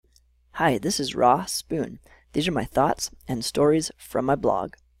Hi, this is Raw Spoon. These are my thoughts and stories from my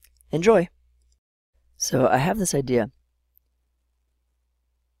blog. Enjoy! So I have this idea.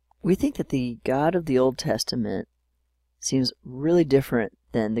 We think that the God of the Old Testament seems really different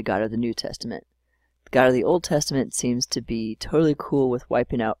than the God of the New Testament. The God of the Old Testament seems to be totally cool with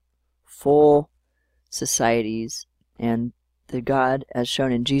wiping out full societies, and the God, as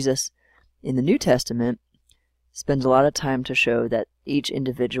shown in Jesus in the New Testament, spends a lot of time to show that each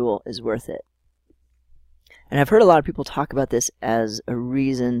individual is worth it. And I've heard a lot of people talk about this as a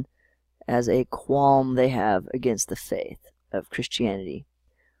reason, as a qualm they have against the faith of Christianity.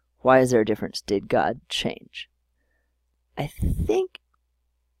 Why is there a difference? Did God change? I think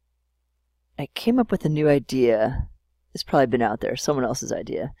I came up with a new idea. It's probably been out there, someone else's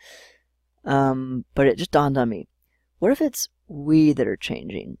idea. But it just dawned on me. What if it's we that are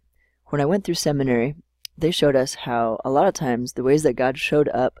changing? When I went through seminary, they showed us how a lot of times the ways that God showed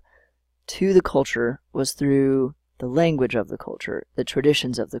up to the culture was through the language of the culture, the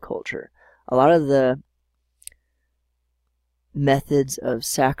traditions of the culture. A lot of the methods of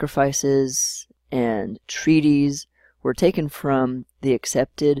sacrifices and treaties were taken from the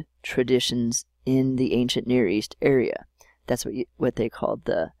accepted traditions in the ancient Near East area. That's what they called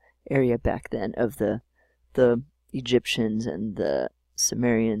the area back then of the Egyptians and the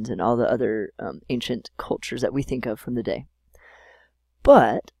Sumerians and all the other ancient cultures that we think of from the day.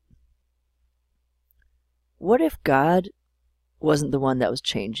 But what if God wasn't the one that was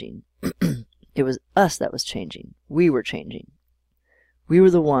changing? It was us that was changing. We were changing. We were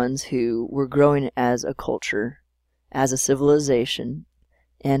the ones who were growing as a culture, as a civilization,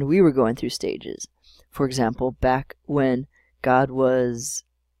 and we were going through stages. For example, back when God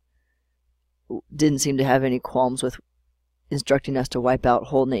didn't seem to have any qualms with instructing us to wipe out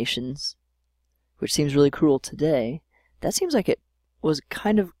whole nations, which seems really cruel today. That seems like it was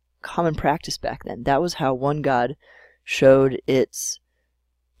kind of common practice back then. That was how one God showed its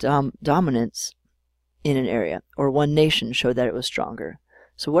dominance in an area, or one nation showed that it was stronger.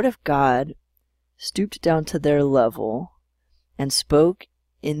 So what if God stooped down to their level and spoke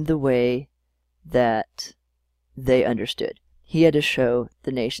in the way that they understood? He had to show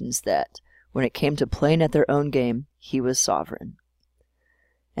the nations that when it came to playing at their own game, he was sovereign.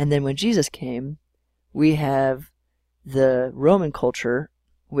 And then when Jesus came, we have the Roman culture,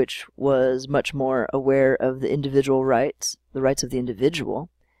 which was much more aware of the individual rights, the rights of the individual,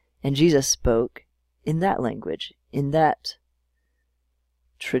 and Jesus spoke in that language, in that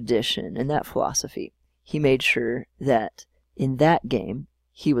tradition, in that philosophy. He made sure that in that game,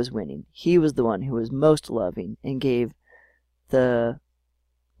 he was winning. He was the one who was most loving and gave the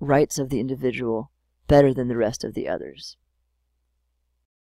rights of the individual better than the rest of the others.